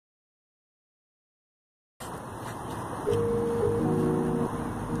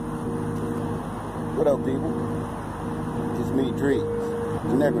What up, people? It's me, DreeZ,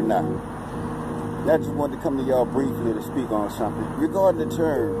 the nigger now. I just wanted to come to y'all briefly to speak on something regarding the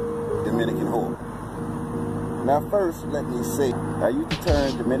term Dominican Whore. Now first, let me say, I used the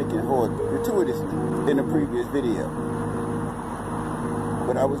term Dominican Whore gratuitously in a previous video.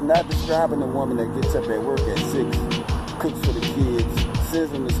 But I was not describing a woman that gets up at work at 6, cooks for the kids,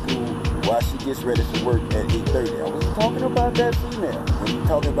 sends them to school while she gets ready for work at 8:30. I wasn't talking about that female. I wasn't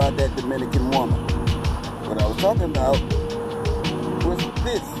talking about that Dominican woman. What I was talking about was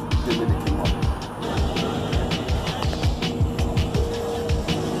this Dominican woman.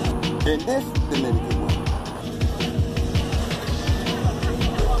 And this Dominican woman.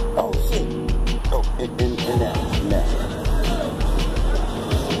 Oh shit. Oh, and that.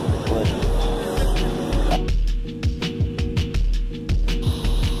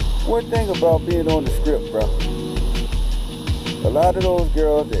 One thing about being on the script, bro. A lot of those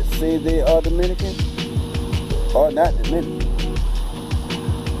girls that say they are Dominican are not Dominican.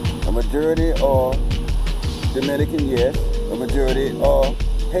 A majority are Dominican, yes. A majority are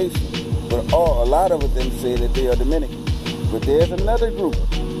Haitian. But a lot of them say that they are Dominican. But there's another group.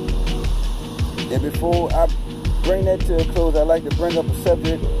 And before I bring that to a close, I'd like to bring up a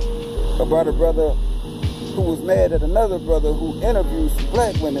subject about a brother who was mad at another brother who interviewed some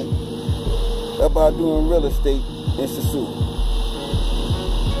black women about doing real estate in Sassoon.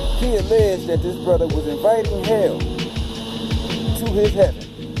 He alleged that this brother was inviting hell to his heaven.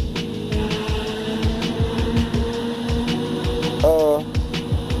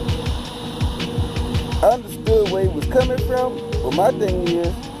 I understood where he was coming from, but my thing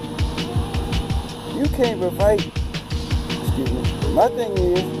is, you can't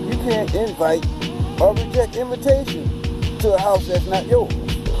invite or reject invitation to a house that's not yours.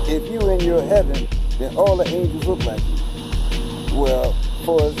 If you in your heaven, then all the angels look like you. Well,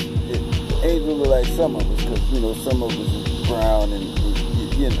 for us, angels look like some of us, because, you know, some of us is brown and,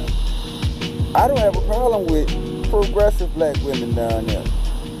 you know. I don't have a problem with progressive black women down there.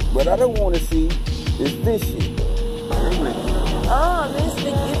 What I don't want to see is this shit. Mister, give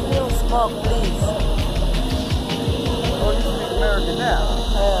me a smoke, please. Oh, you speak American now?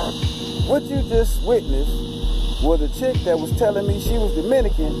 Yeah. What you just witnessed was a chick that was telling me she was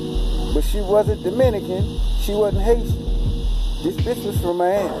Dominican, but she wasn't Dominican, she wasn't Haitian. This bitch was from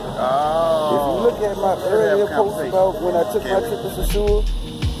Miami. Oh. If you look at my earlier post about when I took my trip to Sassoon,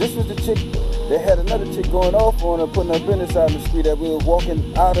 this was the chick that had another chick going off on her, putting her business out in the street, that we were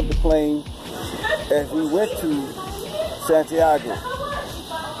walking out of the plane as we went to Santiago.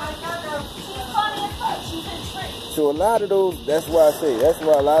 So a lot of those, that's why I say, that's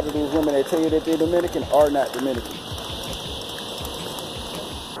why a lot of those women that tell you that they're Dominican are not Dominican.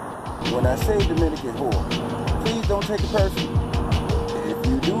 When I say Dominican whore, please don't take it personal. If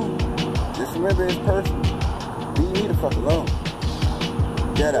you do, just remember it's personal. Leave me the fuck alone.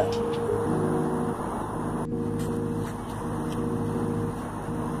 Jedi.